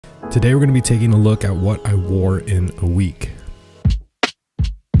Today we're going to be taking a look at what I wore in a week.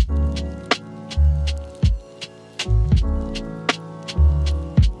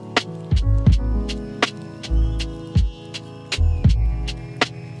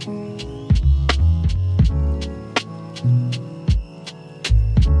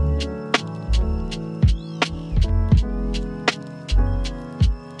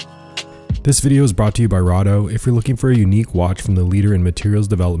 This video is brought to you by Rado. If you're looking for a unique watch from the leader in materials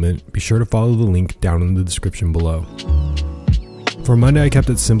development, be sure to follow the link down in the description below. For Monday, I kept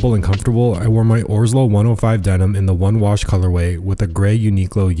it simple and comfortable. I wore my orSlow 105 denim in the one wash colorway with a gray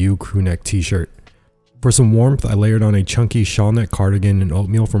Uniqlo Hueguh crewneck t-shirt. For some warmth, I layered on a chunky shawl neck cardigan in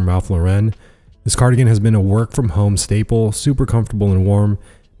oatmeal from Ralph Lauren. This cardigan has been a work from home staple, super comfortable and warm.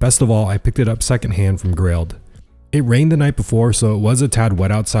 Best of all, I picked it up secondhand from Grailed. It rained the night before, so it was a tad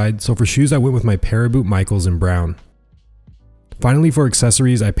wet outside, so for shoes I went with my Paraboot Michaels in brown. Finally, for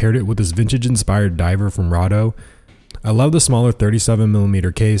accessories, I paired it with this vintage-inspired diver from Rado. I love the smaller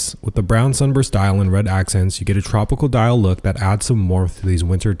 37mm case. With the brown sunburst dial and red accents, you get a tropical dial look that adds some warmth to these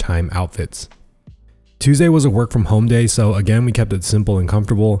wintertime outfits. Tuesday was a work from home day, so again we kept it simple and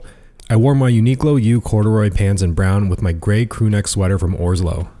comfortable. I wore my Uniqlo Hueguh corduroy pants in brown with my gray crewneck sweater from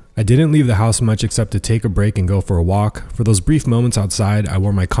orSlow. I didn't leave the house much except to take a break and go for a walk. For those brief moments outside, I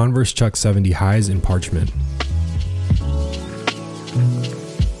wore my Converse Chuck 70 highs in parchment.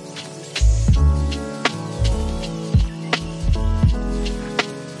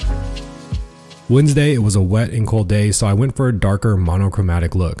 Wednesday, it was a wet and cold day, so I went for a darker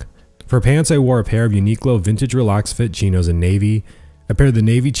monochromatic look. For pants, I wore a pair of Uniqlo vintage relaxed fit chinos in navy. I paired the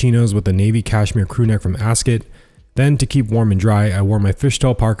navy chinos with the navy cashmere crewneck from Ascot. Then, to keep warm and dry, I wore my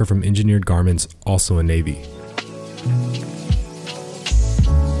fishtail parka from Engineered Garments, also in navy.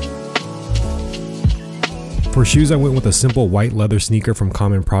 For shoes, I went with a simple white leather sneaker from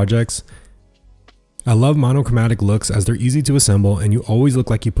Common Projects. I love monochromatic looks as they're easy to assemble and you always look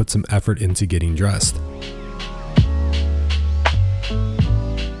like you put some effort into getting dressed.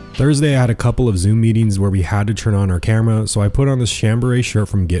 Thursday, I had a couple of Zoom meetings where we had to turn on our camera, so I put on this chambray shirt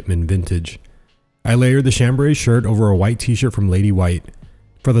from Gitman Vintage. I layered the chambray shirt over a white t-shirt from Lady White.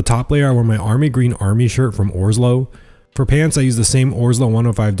 For the top layer, I wore my army green army shirt from orSlow. For pants, I used the same orSlow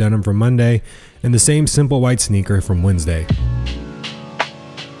 105 denim from Monday and the same simple white sneaker from Wednesday.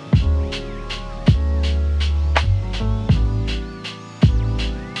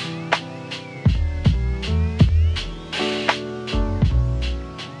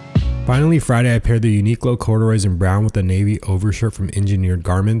 Finally, Friday, I paired the Uniqlo corduroys in brown with the navy overshirt from Engineered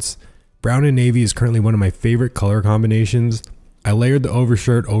Garments. Brown and navy is currently one of my favorite color combinations. I layered the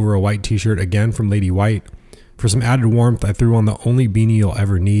overshirt over a white t-shirt again from Lady White. For some added warmth, I threw on the only beanie you'll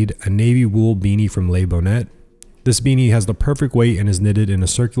ever need, a navy wool beanie from Les Bonnet. This beanie has the perfect weight and is knitted in a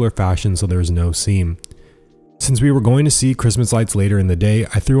circular fashion so there is no seam. Since we were going to see Christmas lights later in the day,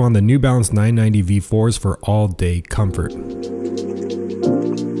 I threw on the New Balance 990 V4s for all day comfort.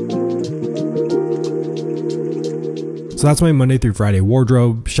 So that's my Monday through Friday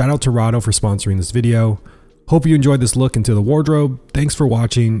wardrobe. Shout out to Rado for sponsoring this video. Hope you enjoyed this look into the wardrobe. Thanks for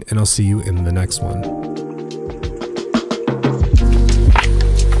watching, and I'll see you in the next one.